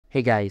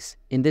Hey guys,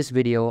 in this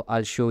video,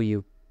 I'll show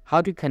you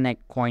how to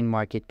connect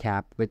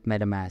CoinMarketCap with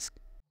MetaMask.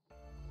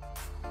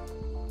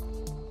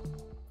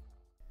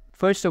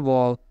 First of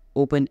all,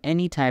 open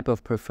any type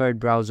of preferred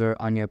browser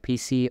on your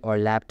PC or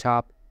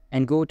laptop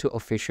and go to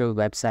official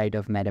website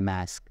of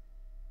MetaMask.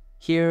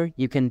 Here,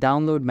 you can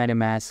download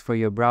MetaMask for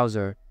your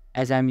browser.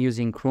 As I'm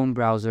using Chrome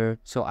browser,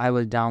 so I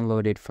will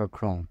download it for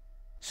Chrome.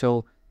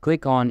 So,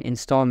 click on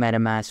Install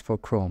MetaMask for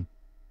Chrome.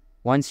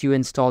 Once you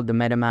install the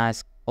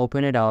MetaMask,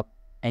 open it up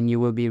and you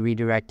will be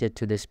redirected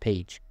to this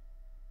page.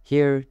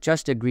 Here,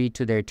 just agree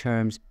to their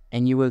terms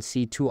and you will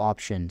see two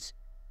options.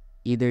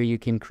 Either you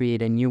can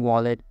create a new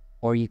wallet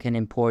or you can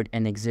import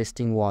an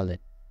existing wallet.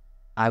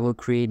 I will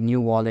create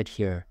new wallet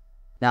here.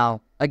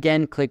 Now,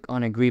 again click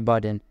on Agree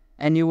button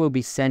and you will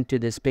be sent to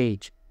this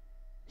page.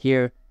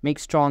 Here, make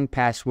strong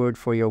password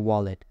for your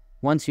wallet.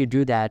 Once you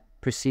do that,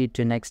 proceed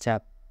to next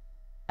step.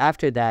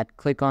 After that,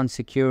 click on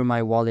Secure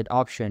My Wallet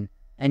option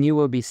and you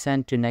will be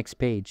sent to next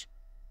page.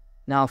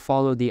 Now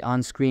follow the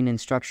on-screen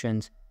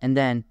instructions and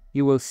then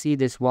you will see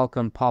this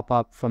welcome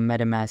pop-up from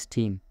MetaMask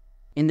team.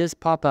 In this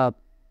pop-up,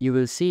 you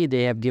will see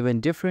they have given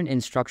different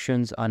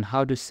instructions on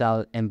how to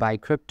sell and buy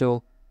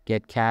crypto,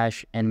 get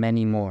cash, and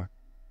many more.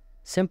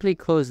 Simply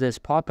close this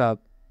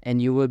pop-up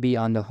and you will be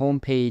on the home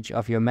page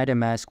of your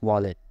MetaMask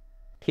wallet.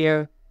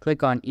 Here,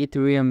 click on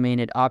Ethereum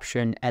mainnet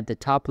option at the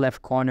top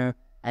left corner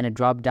and a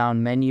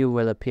drop-down menu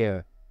will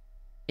appear.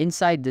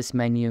 Inside this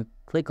menu,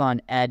 click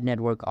on Add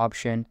Network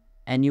option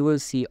and you will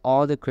see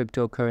all the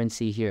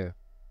cryptocurrency here.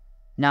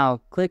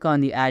 Now, click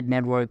on the Add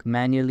Network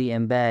manually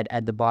embed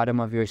at the bottom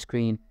of your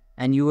screen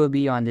and you will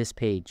be on this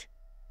page.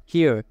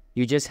 Here,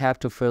 you just have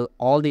to fill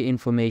all the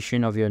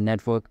information of your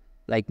network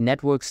like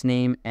network's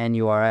name and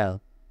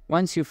URL.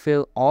 Once you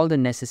fill all the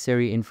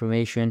necessary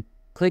information,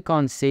 click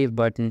on Save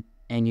button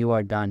and you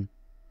are done.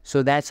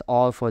 So that's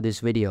all for this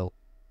video.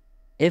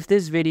 If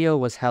this video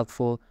was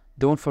helpful,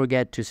 don't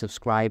forget to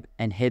subscribe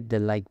and hit the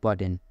like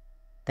button.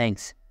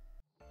 Thanks.